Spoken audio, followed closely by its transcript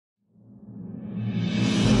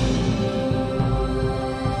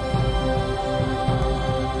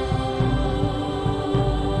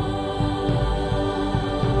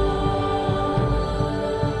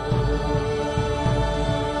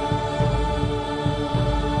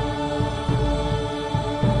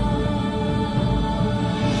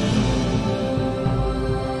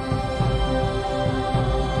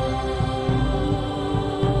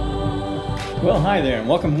Well, hi there, and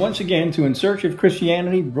welcome once again to In Search of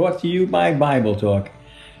Christianity, brought to you by Bible Talk,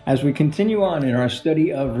 as we continue on in our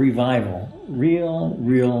study of revival,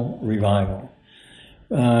 real revival.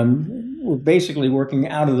 We're basically working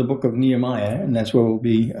out of the book of Nehemiah, and that's where we'll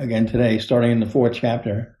be again today, starting in the 4th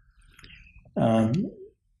chapter.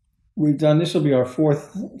 This will be our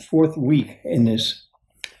fourth week in this.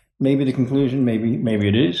 Maybe the conclusion, maybe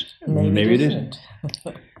it is, maybe it isn't.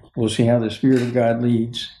 We'll see how the Spirit of God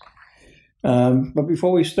leads. But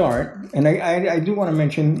before we start, and I do want to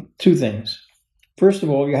mention two things. First of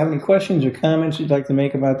all, if you have any questions or comments you'd like to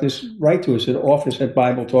make about this, write to us at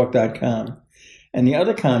office@bibletalk.com. And the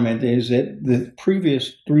other comment is that the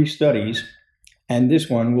previous 3 studies and this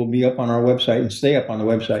one will be up on our website and stay up on the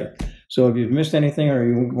website. So if you've missed anything or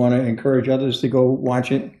you want to encourage others to go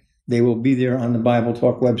watch it, they will be there on the Bible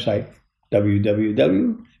Talk website,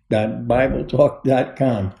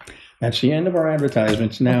 www.bibletalk.com. That's the end of our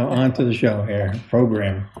advertisements. Now on to the show here,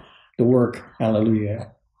 program, the work,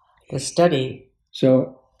 hallelujah. The study.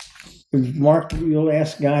 So, Mark, you'll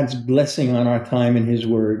ask God's blessing on our time in His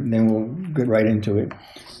Word, and then we'll get right into it.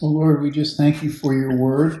 Well, Lord, we just thank you for your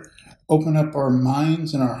Word. Open up our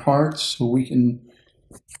minds and our hearts so we can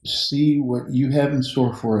see what you have in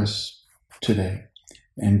store for us today.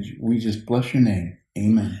 And we just bless your name.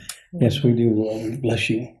 Amen. Yes, we do, Lord. We bless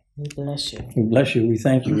you. We bless you. We bless you. We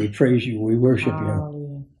thank you. We praise you. We worship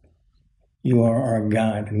you. You are our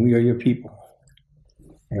God, and we are your people.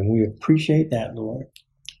 And we appreciate that, Lord.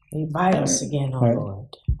 Revive us again, oh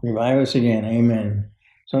Lord. Revive us again. Amen.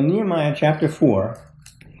 So Nehemiah chapter 4,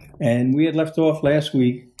 and we had left off last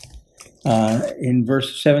week in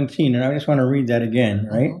verse 17, and I just want to read that again,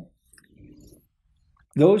 right?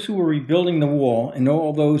 Those who were rebuilding the wall and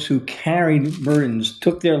all those who carried burdens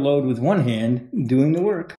took their load with one hand, doing the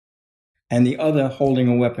work, and the other holding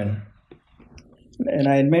a weapon. And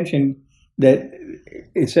I had mentioned that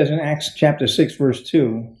it says in Acts chapter 6, verse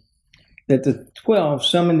 2, that the 12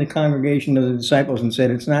 summoned the congregation of the disciples and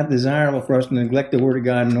said, it's not desirable for us to neglect the word of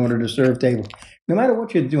God in order to serve table. No matter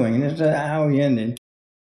what you're doing, and this is how he ended,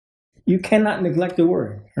 you cannot neglect the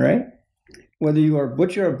word, all right? Whether you are a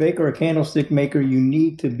butcher, a baker, a candlestick maker, you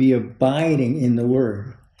need to be abiding in the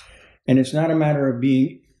word. And it's not a matter of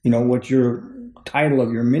what your title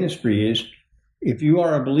of your ministry is. If you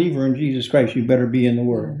are a believer in Jesus Christ, you better be in the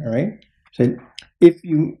word, all right? Said,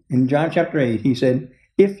 in John chapter 8, he said,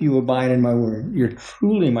 if you abide in my word, you're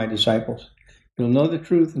truly my disciples. You'll know the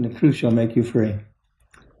truth, and the truth shall make you free.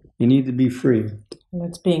 You need to be free. And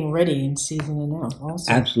it's being ready in season and out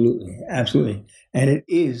also. Absolutely, absolutely. And it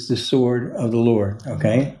is the sword of the Lord,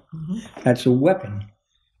 okay? Mm-hmm. That's a weapon.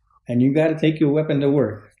 And you got to take your weapon to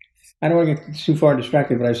work. I don't want to get too far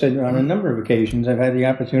distracted, but I said on a number of occasions I've had the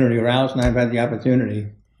opportunity, or Alice and I have had the opportunity.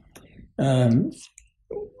 I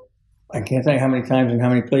can't tell you how many times and how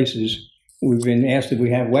many places we've been asked if we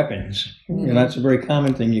have weapons. Mm-hmm. That's a very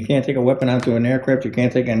common thing. You can't take a weapon onto an aircraft. You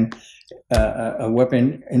can't take a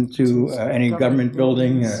weapon into any government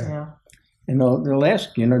building. And they'll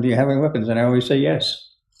ask, do you have any weapons? And I always say yes.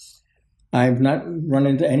 I've not run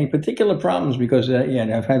into any particular problems because of that yet.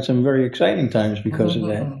 I've had some very exciting times because of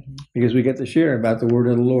that. Because we get to share about the word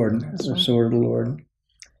of the Lord, the sword of the Lord.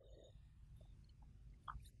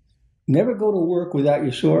 Never go to work without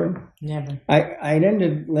your sword. Never. I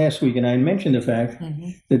ended last week, and I mentioned the fact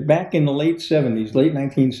that back in the late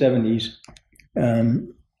 1970s,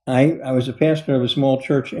 I was a pastor of a small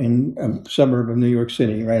church in a suburb of New York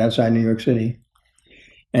City, right outside New York City.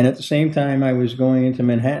 And at the same time, I was going into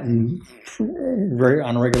Manhattan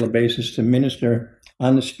on a regular basis to minister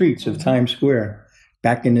on the streets of Times Square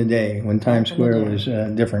back in the day when Times Square was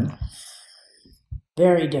different.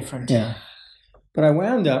 Very different. Yeah. But I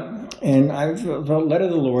wound up, and I felt led of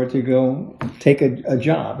the Lord to go take a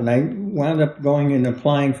job. And I wound up going and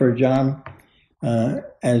applying for a job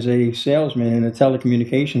as a salesman in a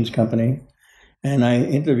telecommunications company. And I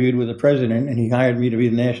interviewed with the president, and he hired me to be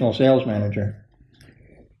the national sales manager,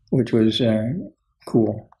 which was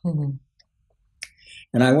cool. Mm-hmm.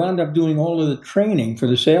 And I wound up doing all of the training for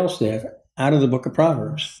the sales staff out of the book of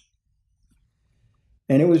Proverbs.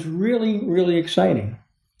 And it was really, really exciting.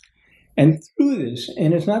 And through this,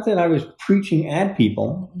 and it's not that I was preaching at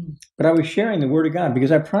people, but I was sharing the Word of God,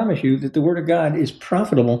 because I promise you that the Word of God is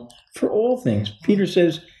profitable for all things. Peter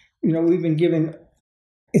says, we've been given,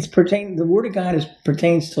 the Word of God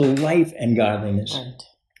pertains to life and godliness. Right.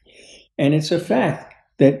 And it's a fact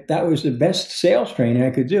that was the best sales training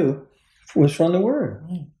I could do, was from the Word.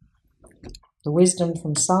 The wisdom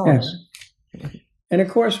from Solomon. Yes. And of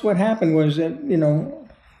course, what happened was that,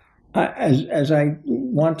 as I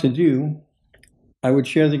want to do, I would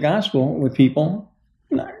share the gospel with people,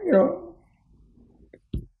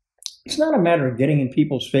 It's not a matter of getting in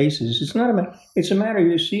people's faces. It's a matter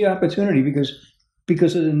you see opportunity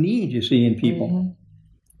because of the need you see in people. Mm-hmm.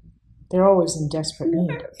 They're always in desperate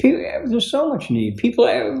need. There's so much need. People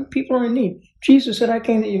are in need. Jesus said, "I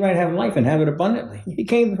came that you might have life and have it abundantly." He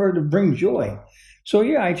came for to bring joy. So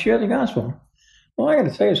yeah, I share the gospel. Well, I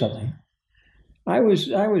got to tell you something. I was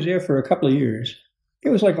there for a couple of years. It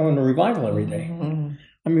was like going to revival every day. Mm-hmm.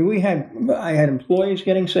 I mean, I had employees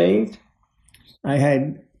getting saved. I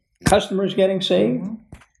had customers getting saved. Mm-hmm.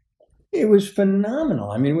 It was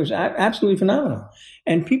phenomenal. I mean, it was absolutely phenomenal.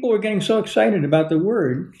 And people were getting so excited about the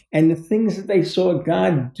word and the things that they saw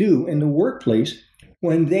God do in the workplace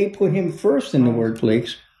when they put him first in the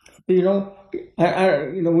workplace. You know,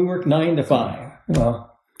 we work 9 to 5.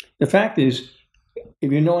 Well, the fact is,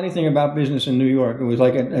 if you know anything about business in New York, it was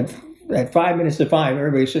like at 5 minutes to 5,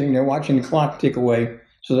 everybody's sitting there watching the clock tick away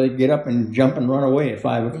so they'd get up and jump and run away at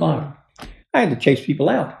 5 o'clock. I had to chase people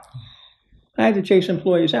out. I had to chase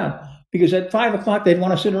employees out. Because at 5 o'clock, they'd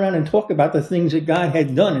want to sit around and talk about the things that God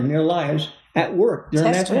had done in their lives at work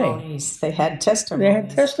during that day. Testimonies. They had testimonies. They had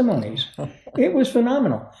testimonies. It was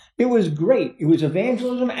phenomenal. It was great. It was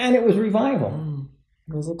evangelism and it was revival.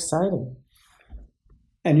 It was exciting.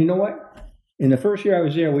 And you know what? In the first year I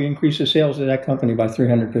was there, we increased the sales of that company by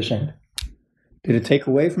 300%. Did it take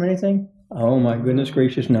away from anything? Oh, my goodness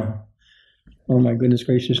gracious, no. Oh, my goodness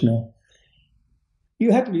gracious, no.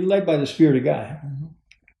 You have to be led by the Spirit of God. Mm-hmm.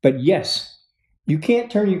 But yes, you can't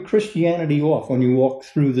turn your Christianity off when you walk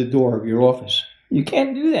through the door of your office. You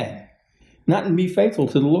can't do that. Not and be faithful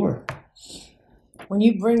to the Lord. When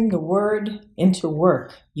you bring the word into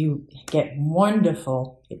work, you get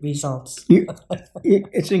wonderful results.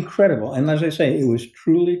 It's incredible. And as I say, it was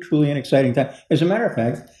truly, truly an exciting time. As a matter of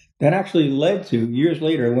fact, that actually led to, years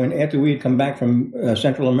later, after we had come back from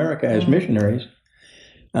Central America as missionaries,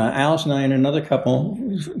 Alice and I and another couple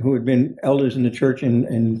who had been elders in the church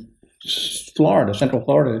in Florida, Central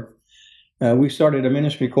Florida, we started a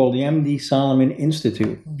ministry called the M.D. Solomon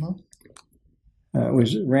Institute. It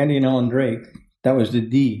was Randy and Ellen Drake. That was the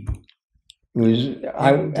D. It was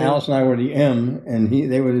Alice and I were the M, and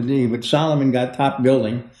they were the D. But Solomon got top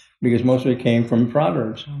billing because most of it came from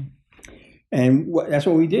Proverbs. And that's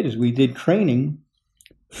what we did, is we did training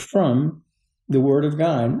from the Word of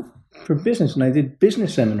God for business. And I did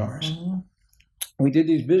business seminars. We did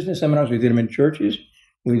these business seminars. We did them in churches.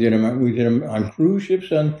 We did them on cruise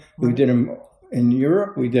ships. We did them in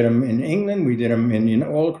Europe. We did them in England. We did them in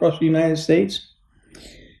all across the United States.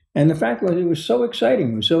 And the fact was, it was so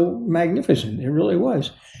exciting. It was so magnificent. It really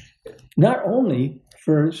was. Not only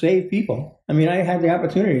for saved people. I mean, I had the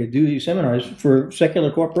opportunity to do these seminars for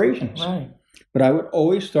secular corporations. Right. But I would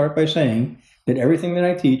always start by saying that everything that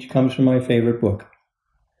I teach comes from my favorite book.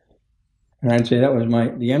 And I'd say that was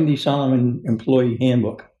the M.D. Solomon Employee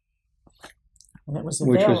Handbook. And it was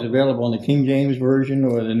which was available in the King James Version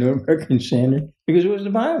or the New American Standard, because it was the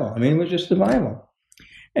Bible. I mean, it was just the Bible.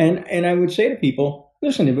 And I would say to people,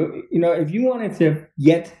 listen, if you wanted to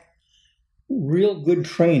get real good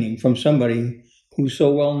training from somebody who's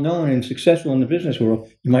so well known and successful in the business world,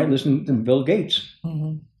 you might listen to Bill Gates.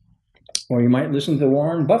 Or you might listen to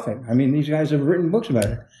Warren Buffett. I mean, these guys have written books about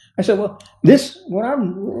it. I said, well, what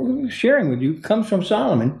I'm sharing with you comes from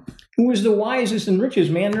Solomon, who was the wisest and richest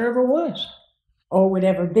man there ever was. Or would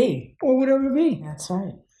ever be. Or would ever be. That's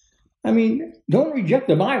right. I mean, don't reject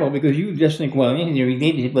the Bible because you just think, well, you read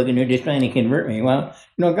this book and they're just trying to convert me. Well,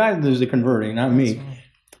 God does the converting, not me. Right.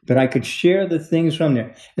 But I could share the things from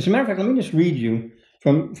there. As a matter of fact, let me just read you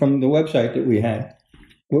from the website that we had,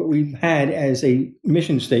 what we had as a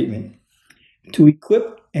mission statement: to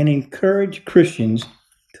equip and encourage Christians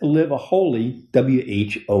to live a holy,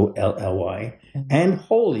 W-H-O-L-L-Y, and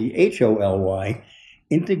holy, H-O-L-Y,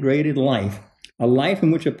 integrated life, a life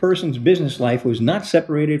in which a person's business life was not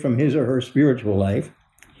separated from his or her spiritual life,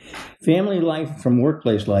 family life from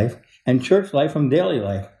workplace life, and church life from daily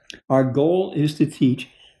life. Our goal is to teach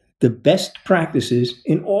the best practices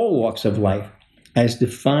in all walks of life, as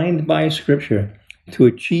defined by Scripture, to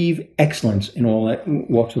achieve excellence in all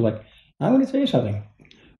walks of life. I want to tell you something.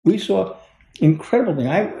 We saw incredible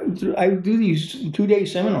things. I do these 2-day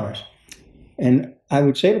seminars, and I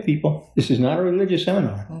would say to people, this is not a religious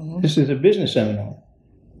seminar. This is a business seminar.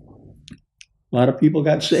 A lot of people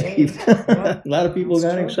got saved. A lot of people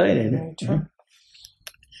got excited.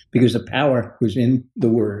 Because the power was in the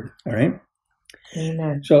Word, all right?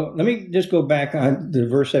 Amen. So let me just go back on to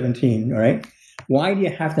verse 17, all right? Why do you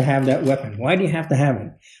have to have that weapon? Why do you have to have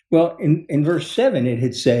it? Well, in verse 7, it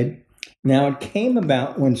had said, now it came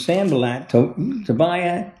about when Sanballat,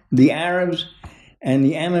 Tobiah, the Arabs, and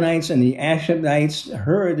the Ammonites and the Ashdodites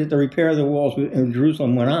heard that the repair of the walls in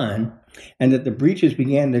Jerusalem went on, and that the breaches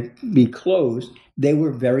began to be closed, they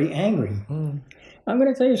were very angry. Mm. I'm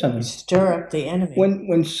going to tell you something. Stir up the enemy.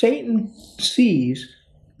 When Satan sees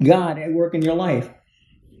God at work in your life,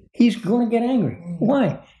 he's going to get angry.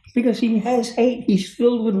 Why? Because he has hate. He's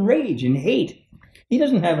filled with rage and hate. He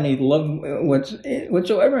doesn't have any love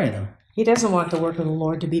whatsoever in him. He doesn't want the work of the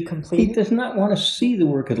Lord to be He complete. does not want to see the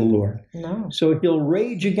work of the Lord. No. So he'll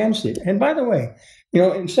rage against it. And by the way,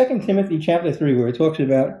 in 2 Timothy chapter 3, where it talks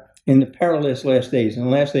about in the perilous last days, in the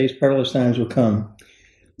last days perilous times will come,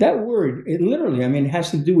 that word, it literally, it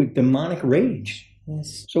has to do with demonic rage.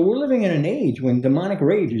 Yes. So we're living in an age when demonic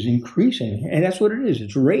rage is increasing, and that's what it is.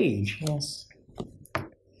 It's rage. Yes.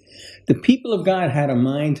 The people of God had a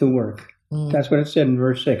mind to work. Mm. That's what it said in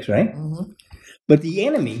verse 6, right? Mm-hmm. But the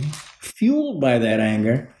enemy, fueled by that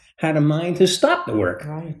anger, had a mind to stop the work.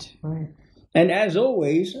 Right. Right. And as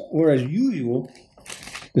always, or as usual,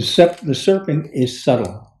 the serpent is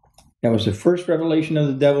subtle. That was the first revelation of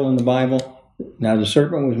the devil in the Bible. Now, the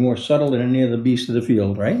serpent was more subtle than any of the beasts of the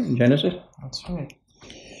field, right, in Genesis? That's right.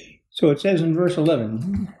 So it says in verse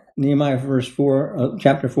 11, Nehemiah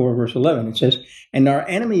chapter 4, verse 11, it says, "And our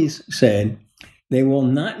enemies said, they will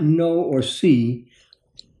not know or see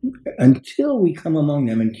until we come among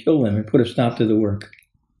them and kill them and put a stop to the work."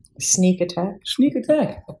 Sneak attack. Sneak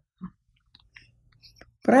attack.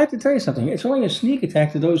 But I have to tell you something. It's only a sneak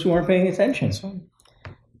attack to those who aren't paying attention. That's right.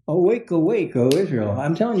 Awake, awake, O Israel.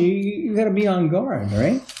 I'm telling you, you got to be on guard,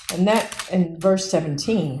 right? And that, in verse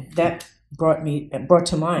 17, that brought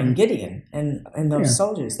to mind Gideon and those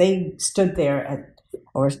soldiers. They stood there at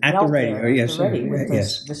the ready, with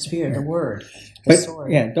the spear, the word, the but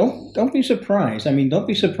sword. Yeah, don't be surprised. Don't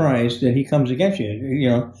be surprised that he comes against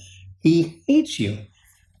you. He hates you,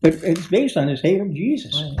 but it's based on his hate of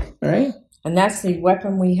Jesus, right? And that's the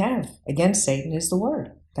weapon we have against Satan is the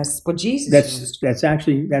word. That's what Jesus used. That's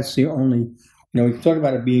the only. We talk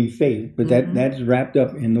about it being faith, but that's wrapped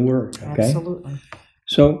up in the word. Okay, Absolutely.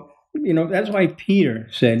 So that's why Peter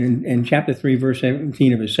said in chapter 3, verse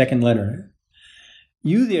 17 of his second letter,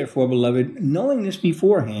 "You therefore, beloved, knowing this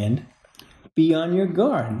beforehand, be on your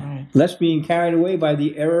guard, lest being carried away by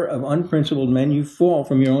the error of unprincipled men, you fall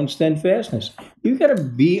from your own steadfastness." You've got to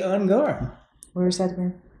be on guard. Where is that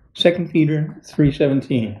again? 2 Peter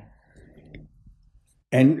 3:17.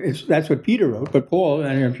 And that's what Peter wrote, but Paul,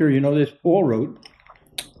 and I'm sure you know this, Paul wrote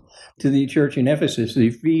to the church in Ephesus, the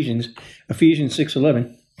Ephesians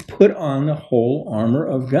 6:11, "Put on the whole armor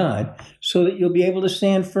of God so that you'll be able to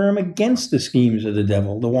stand firm against the schemes of the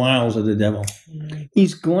devil, the wiles of the devil."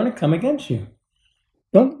 He's going to come against you.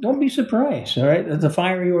 Don't be surprised, all right? That's a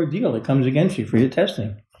fiery ordeal that comes against you for your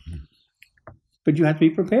testing. But you have to be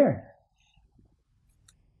prepared.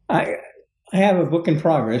 I have a book in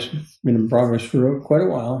progress. It's been in progress for quite a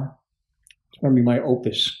while. It's going to be my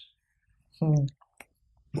opus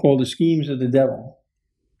called "The Schemes of the Devil."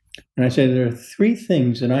 And I say there are 3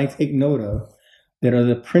 things that I take note of that are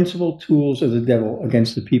the principal tools of the devil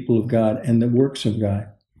against the people of God and the works of God.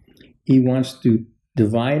 He wants to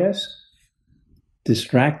divide us,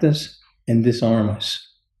 distract us, and disarm us.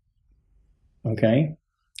 Okay?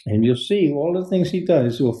 And you'll see all the things he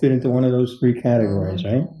does will fit into one of those 3 categories,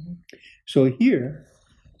 right? So here,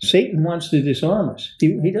 Satan wants to disarm us.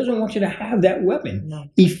 He doesn't want you to have that weapon. No.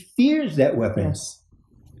 He fears that weapon. Yes.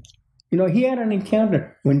 He had an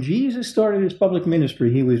encounter. When Jesus started his public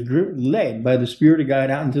ministry, he was led by the Spirit of God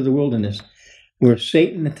out into the wilderness where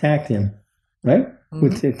Satan attacked him, right?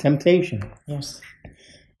 With the temptation. Yes.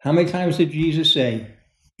 How many times did Jesus say,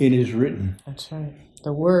 "It is written"? That's right.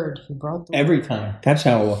 The word. He brought the Every word. time. That's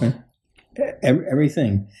how often.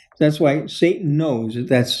 Everything. That's why Satan knows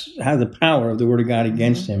that's how the power of the Word of God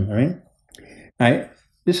against him, right?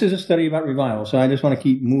 This is a study about revival, so I just want to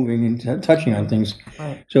keep moving and touching on things.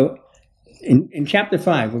 Right. So in chapter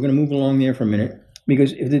 5, we're going to move along there for a minute,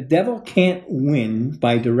 because if the devil can't win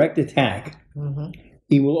by direct attack,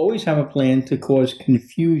 he will always have a plan to cause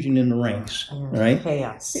confusion in the ranks, right?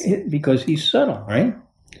 Chaos. Because he's subtle, right?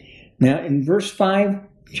 Now, in verse 5,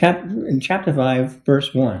 in chapter 5,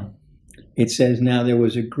 verse 1, it says, "Now there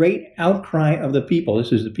was a great outcry of the people."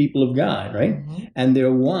 This is the people of God, right? "And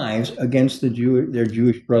their wives against their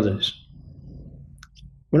Jewish brothers."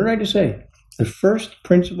 What did I just say? The first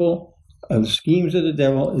principle of the schemes of the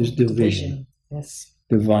devil is division. Yes.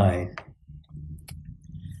 Divide.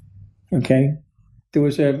 Okay? There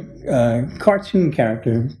was a cartoon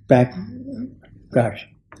character back,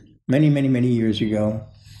 many, many, many years ago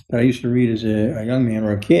that I used to read as a young man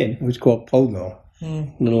or a kid. It was called Pogo.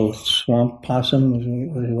 Little swamp possum was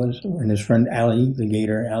what it was, and his friend Allie,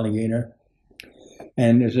 the alligator.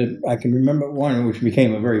 And I can remember one which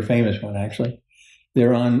became a very famous one, actually.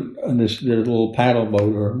 they're on their little paddle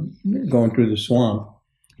boat or going through the swamp,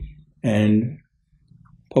 and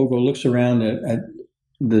Pogo looks around at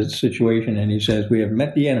the situation and he says, "We have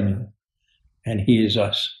met the enemy, and he is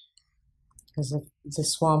us." Because the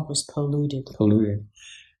swamp was polluted. Polluted.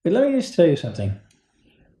 But let me just tell you something.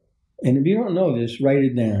 And if you don't know this, write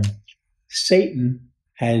it down. Satan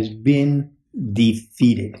has been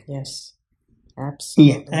defeated. Yes,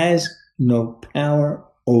 absolutely. He has no power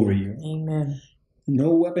over you. Amen.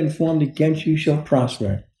 No weapon formed against you shall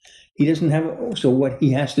prosper. He doesn't have. So what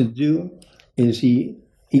he has to do is he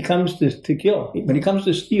comes to kill, but he comes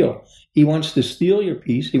to steal. He wants to steal your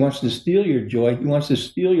peace. He wants to steal your joy. He wants to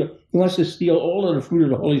steal all of the fruit of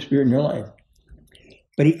the Holy Spirit in your life.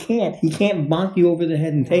 But he can't. He can't bonk you over the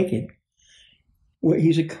head and take it. Well,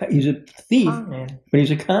 he's a thief, but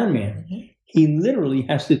he's a con man. Mm-hmm. He literally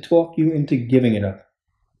has to talk you into giving it up.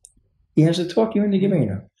 He has to talk you into giving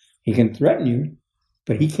it up. He can threaten you,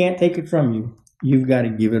 but he can't take it from you. You've got to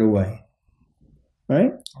give it away.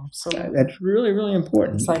 Right? Absolutely. That's really, really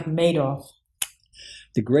important. It's like Madoff.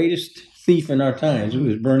 The greatest thief in our times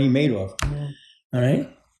was Bernie Madoff. Yeah. All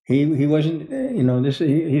right? He wasn't,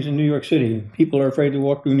 he's in New York City. People are afraid to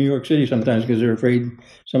walk through New York City sometimes because they're afraid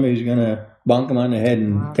somebody's going to bonk them on the head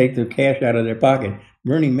and take their cash out of their pocket.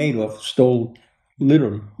 Bernie Madoff stole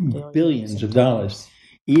literally billions of dollars,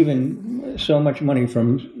 even so much money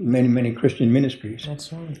from many, many Christian ministries.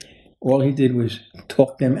 That's right. All he did was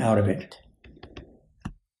talk them out of it.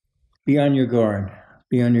 Be on your guard.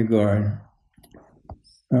 Be on your guard.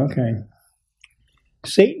 Okay.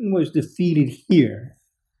 Satan was defeated here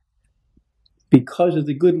because of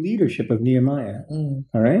the good leadership of Nehemiah. All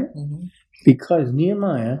right? Mm-hmm. Because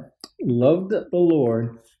Nehemiah loved the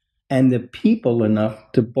Lord and the people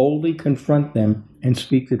enough to boldly confront them and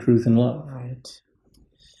speak the truth in love. Right.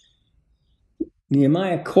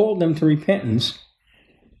 Nehemiah called them to repentance,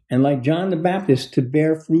 and like John the Baptist, to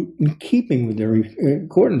bear fruit in keeping with their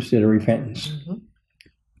accordance to their repentance,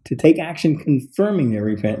 to take action confirming their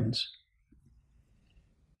repentance.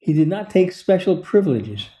 He did not take special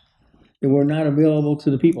privileges that were not available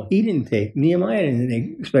to the people. Nehemiah didn't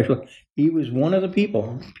take special. He was one of the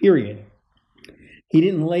people, period. He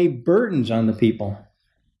didn't lay burdens on the people.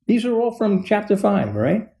 These are all from chapter 5,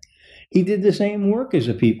 right? He did the same work as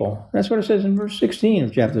the people. That's what it says in verse 16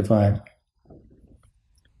 of chapter 5.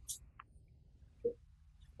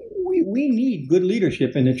 We need good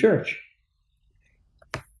leadership in the church.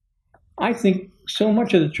 I think so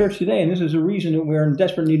much of the church today, and this is a reason that we're in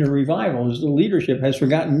desperate need of revival, is the leadership has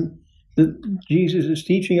forgotten that Jesus is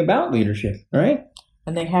teaching about leadership, right?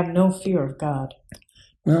 And they have no fear of God.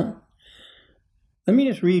 Well, let me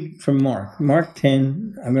just read from Mark. Mark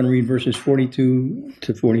 10, I'm going to read verses 42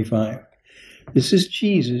 to 45. This is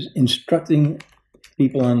Jesus instructing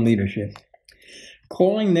people on leadership.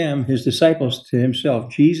 Calling them, his disciples, to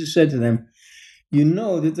himself, Jesus said to them, "You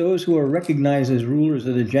know that those who are recognized as rulers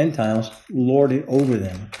of the Gentiles lord it over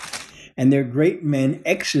them, and their great men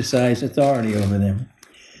exercise authority over them.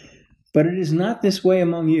 But it is not this way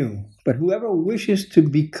among you. But whoever wishes to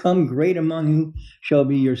become great among you shall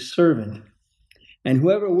be your servant. And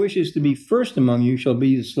whoever wishes to be first among you shall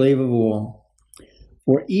be the slave of all.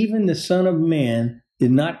 For even the Son of Man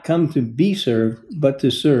did not come to be served, but to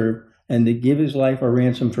serve, and to give his life a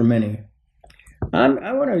ransom for many."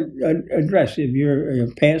 I want to address, if you're a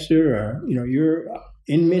pastor or you're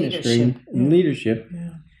in ministry and leadership,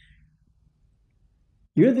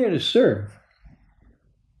 you're there to serve.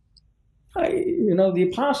 The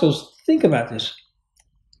apostles, think about this.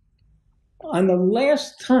 On the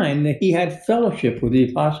last time that he had fellowship with the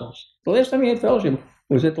apostles, the last time he had fellowship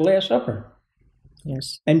was at the Last Supper.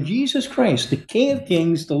 Yes. And Jesus Christ, the King of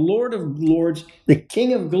Kings, the Lord of Lords, the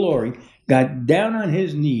King of Glory, got down on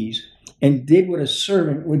his knees and did what a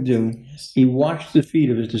servant would do. He washed the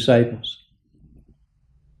feet of his disciples.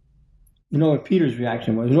 You know what Peter's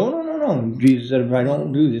reaction was? No. Jesus said, "If I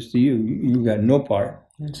don't do this to you, you got no part."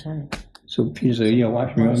 That's right. So Peter said,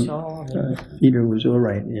 wash me on. Peter was all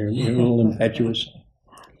right. You're a little impetuous.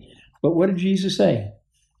 But what did Jesus say?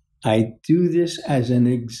 "I do this as an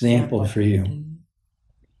example for you."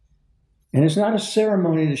 And it's not a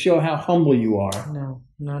ceremony to show how humble you are. No,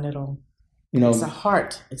 not at all. It's a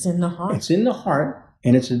heart. It's in the heart. It's in the heart,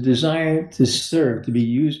 and it's a desire to serve, to be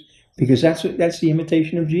used, because that's the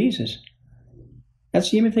imitation of Jesus. That's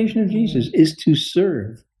the imitation of Jesus, is to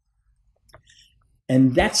serve.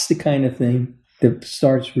 And that's the kind of thing that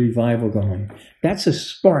starts revival going. That's a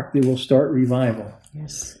spark that will start revival.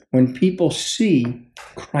 Yes. When people see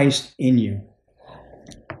Christ in you.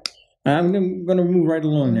 I'm going to move right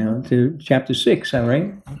along now to chapter 6, all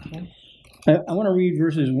right? Okay. I want to read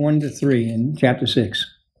verses 1 to 3 in chapter 6.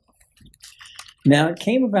 Now it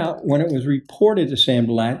came about when it was reported to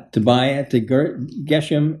Sanballat, Tobiah, to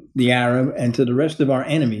Geshem the Arab, and to the rest of our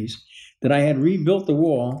enemies, that I had rebuilt the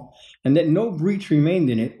wall, and that no breach remained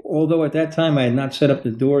in it, although at that time I had not set up the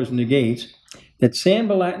doors and the gates, that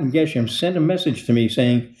Sanballat and Geshem sent a message to me,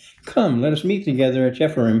 saying, "Come, let us meet together at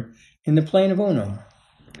Jepharim in the plain of Ono."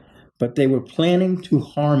 But they were planning to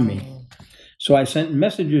harm me. So I sent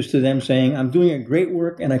messengers to them, saying, "I'm doing a great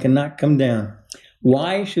work, and I cannot come down.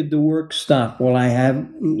 Why should the work stop while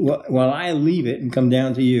I leave it and come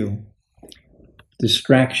down to you?"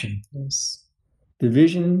 Distraction. Yes.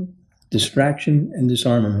 Division, distraction, and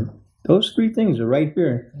disarmament. Those three things are right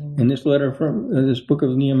here in this letter from this book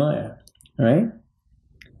of Nehemiah. All right?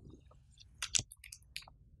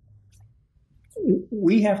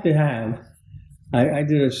 We have to have, I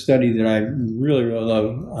did a study that I really, really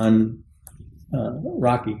love on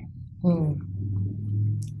Rocky.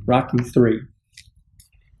 Rocky 3.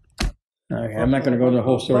 Okay, I'm not going to go into the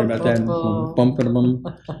whole story about that.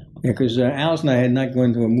 Because Alice and I had not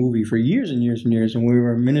gone to a movie for years and years and years, and we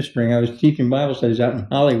were ministering. I was teaching Bible studies out in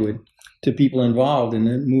Hollywood to people involved in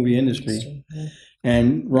the movie industry.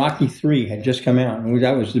 And Rocky 3 had just come out, and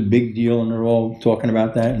that was the big deal, and they're all talking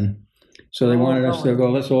about that. And so they wanted us to go,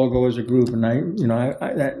 let's all go as a group. And I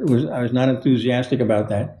was not enthusiastic about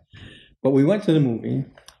that. But we went to the movie,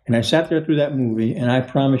 and I sat there through that movie, and I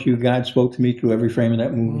promise you, God spoke to me through every frame of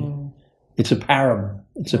that movie. It's a parable.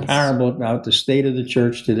 It's a parable about the state of the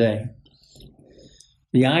church today.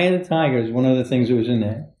 The eye of the tiger is one of the things that was in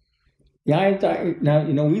there. The eye of the tiger.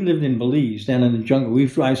 Now, we lived in Belize, down in the jungle.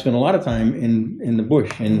 I spent a lot of time in the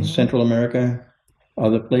bush, in Central America,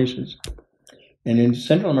 other places. And in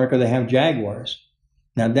Central America, they have jaguars.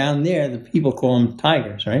 Now, down there, the people call them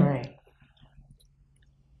tigers, right? Right.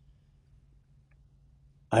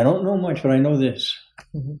 I don't know much, but I know this.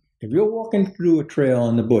 If you're walking through a trail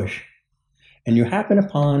in the bush, and you happen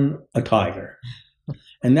upon a tiger,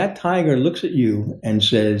 and that tiger looks at you and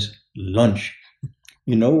says, "Lunch,"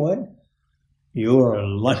 you know what? You're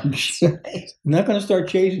lunch. They're not going to start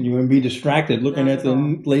chasing you and be distracted looking at the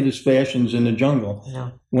latest fashions in the jungle.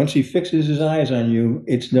 No. Once he fixes his eyes on you,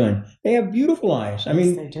 it's done. They have beautiful eyes. I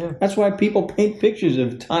mean, they do. That's why people paint pictures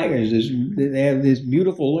of tigers. They have this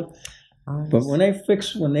beautiful look. But when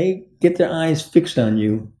they get their eyes fixed on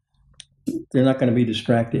you, they're not going to be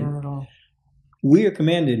distracted. Not at all. We are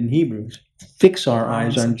commanded in Hebrews, fix our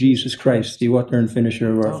eyes on Jesus Christ, the author and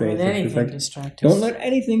finisher of our faith. Don't let anything distract us. Don't let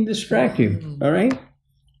anything distract you, all right?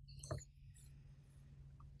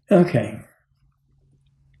 Okay.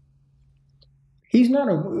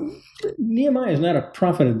 Nehemiah is not a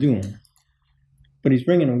prophet of doom, but he's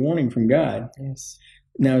bringing a warning from God. Yes.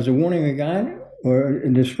 Now, is it a warning of God or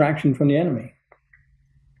a distraction from the enemy?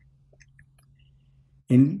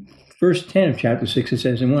 In verse 10 of chapter 6, it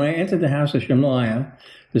says, "And when I entered the house of Shemaiah,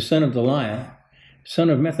 the son of Deliah, son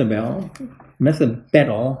of Methabel,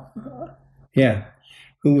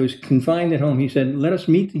 who was confined at home, he said, 'Let us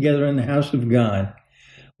meet together in the house of God,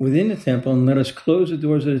 within the temple, and let us close the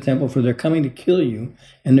doors of the temple, for they're coming to kill you,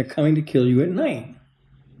 and they're coming to kill you at night.'"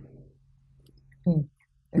 In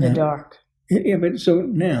the dark. Yeah, but so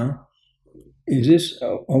now, is this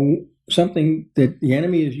something that the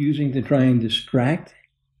enemy is using to try and distract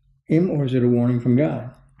him, or is it a warning from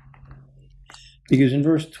God? Because in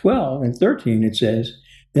verse 12 and 13 it says,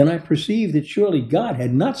 "Then I perceived that surely God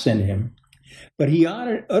had not sent him, but he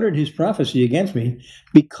uttered his prophecy against me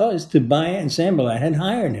because Tobiah and Sanballat had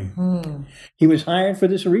hired him. He was hired for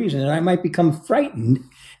this reason, that I might become frightened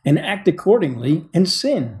and act accordingly and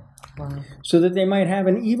sin, so that they might have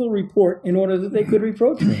an evil report in order that they could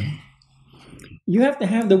reproach me." You have to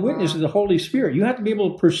have the witness of the Holy Spirit. You have to be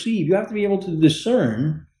able to perceive. You have to be able to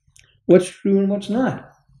discern what's true and what's not.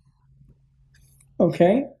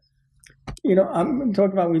 Okay? I'm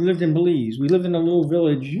talking about, we lived in Belize. We lived in a little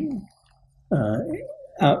village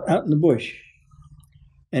out in the bush.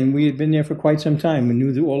 And we had been there for quite some time. We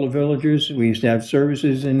knew all the villagers. We used to have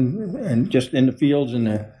services and just in the fields. And,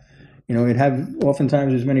 we'd have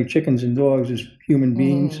oftentimes as many chickens and dogs as human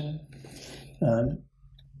beings.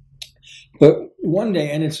 But one day,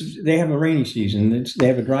 and they have a rainy season. They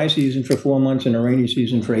have a dry season for 4 months and a rainy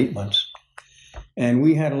season for 8 months. And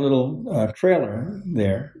we had a little trailer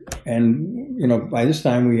there. And, by this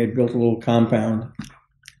time we had built a little compound.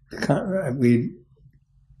 We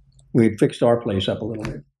had fixed our place up a little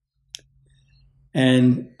bit.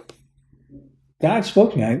 And God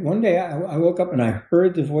spoke to me. One day I woke up and I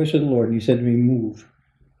heard the voice of the Lord. And he said to me,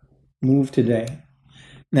 move today.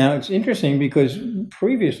 Now, it's interesting because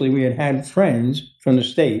previously we had friends from the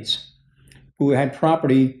States who had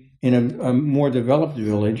property in a more developed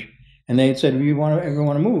village, and they had said, if you ever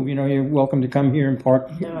want to move, you're welcome to come here and park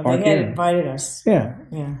They here. had invited us. Yeah.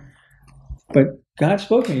 Yeah. But God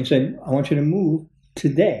spoke to me and said, I want you to move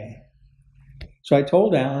today. So I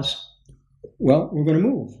told Alice, well, we're going to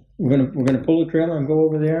move. We're going to pull the trailer and go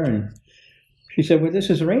over there. And she said, well, this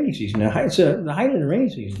is the rainy season. It's the height of the rainy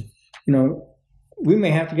season. We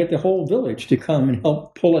may have to get the whole village to come and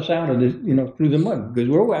help pull us out of this, through the mud, because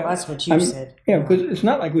we're wet. That's what you said. Yeah, because it's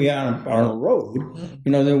not like we are on a road.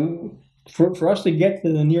 For us to get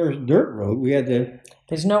to the nearest dirt road, we had to.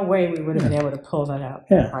 There's no way we would have been able to pull that out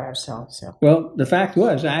by ourselves. So. Well, the fact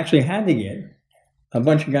was, I actually had to get a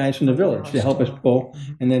bunch of guys from the village to help us pull,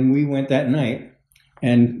 and then we went that night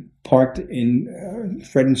and parked in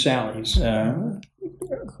Fred and Sally's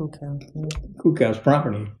Kukow's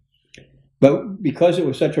property. But because it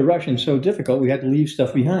was such a rush and so difficult, we had to leave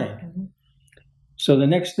stuff behind. Mm-hmm. So the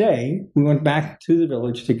next day, we went back to the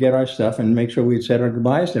village to get our stuff and make sure we had said our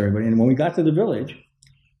goodbyes to everybody. And when we got to the village,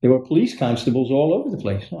 there were police constables all over the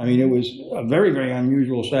place. I mean, it was a very, very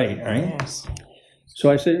unusual sight, right? Yes. So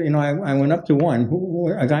I said, I went up to one,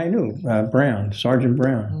 a guy I knew, Brown, Sergeant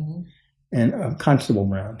Brown, and Constable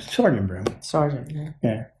Brown, Sergeant Brown. Sergeant,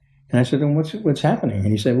 yeah. And I said, then what's happening?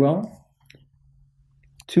 And he said, well,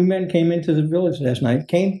 2 men came into the village last night,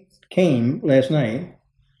 came last night.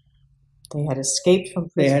 They had escaped from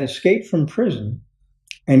prison. They had escaped from prison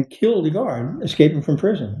and killed a guard escaping from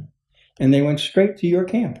prison. And they went straight to your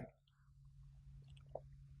camp.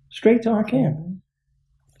 Straight to our camp.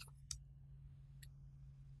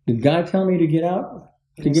 Did God tell me to get out?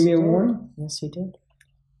 To give me a warning? Yes, he did.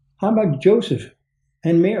 How about Joseph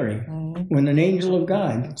and Mary when an angel of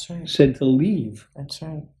God said to leave? That's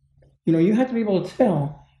right. You have to be able to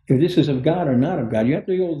tell if this is of God or not of God. You have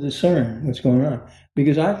to be able to discern what's going on.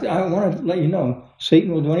 Because I want to let you know,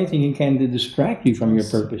 Satan will do anything he can to distract you from your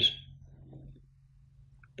purpose.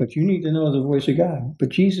 But you need to know the voice of God. But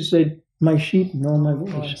Jesus said, my sheep know my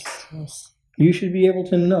voice. Yes. You should be able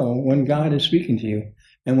to know when God is speaking to you.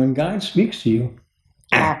 And when God speaks to you,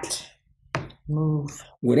 act. Move.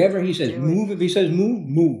 Whatever he says, move. If he says move,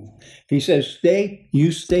 move. If he says stay,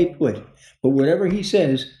 you stay put. But whatever he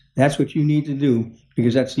says, that's what you need to do,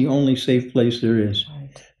 because that's the only safe place there is. Right.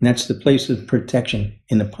 And that's the place of protection,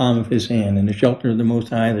 in the palm of his hand, in the shelter of the Most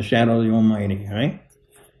High, the shadow of the Almighty. All right?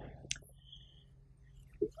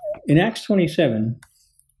 In Acts 27,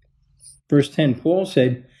 verse 10, Paul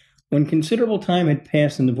said, when considerable time had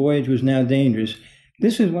passed and the voyage was now dangerous,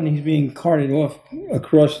 this is when he's being carted off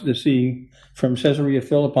across the sea from Caesarea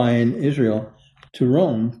Philippi in Israel to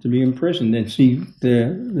Rome to be imprisoned and see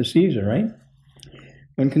the Caesar, right?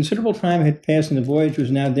 When considerable time had passed and the voyage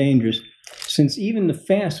was now dangerous, since even the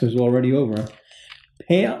fast was already over,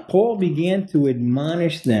 Paul began to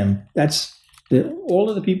admonish them. That's all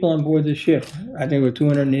of the people on board the ship. I think it were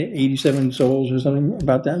 287 souls or something,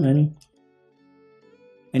 about that many.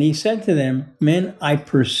 And he said to them, men, I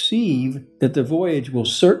perceive that the voyage will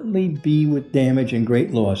certainly be with damage and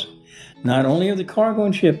great loss, not only of the cargo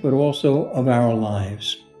and ship, but also of our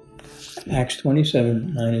lives. Acts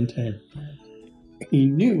 27, 9 and 10. He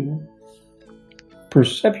knew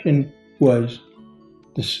perception was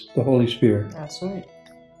the Holy Spirit. That's right.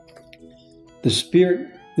 The Spirit,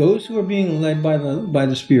 those who are being led by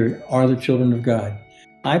the Spirit are the children of God.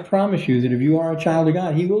 I promise you that if you are a child of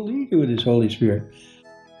God, he will lead you with his Holy Spirit.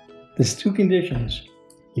 There's 2 conditions.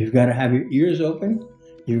 You've got to have your ears open.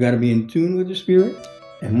 You've got to be in tune with the Spirit.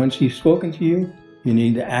 And once he's spoken to you, you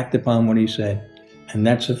need to act upon what he said. And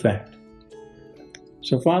that's a fact.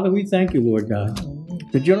 So, Father, we thank you, Lord God,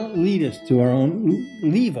 that you don't leave us to our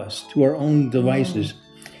own devices,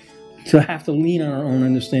 to have to lean on our own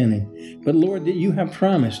understanding. But, Lord, that you have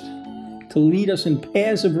promised to lead us in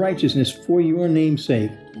paths of righteousness for your name's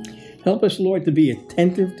sake. Help us, Lord, to be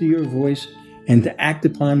attentive to your voice and to act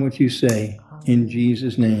upon what you say. In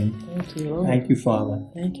Jesus' name. Thank you, Lord. Thank you, Father.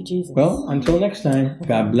 Thank you, Jesus. Well, until next time,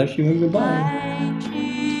 God bless you and goodbye. Thank you.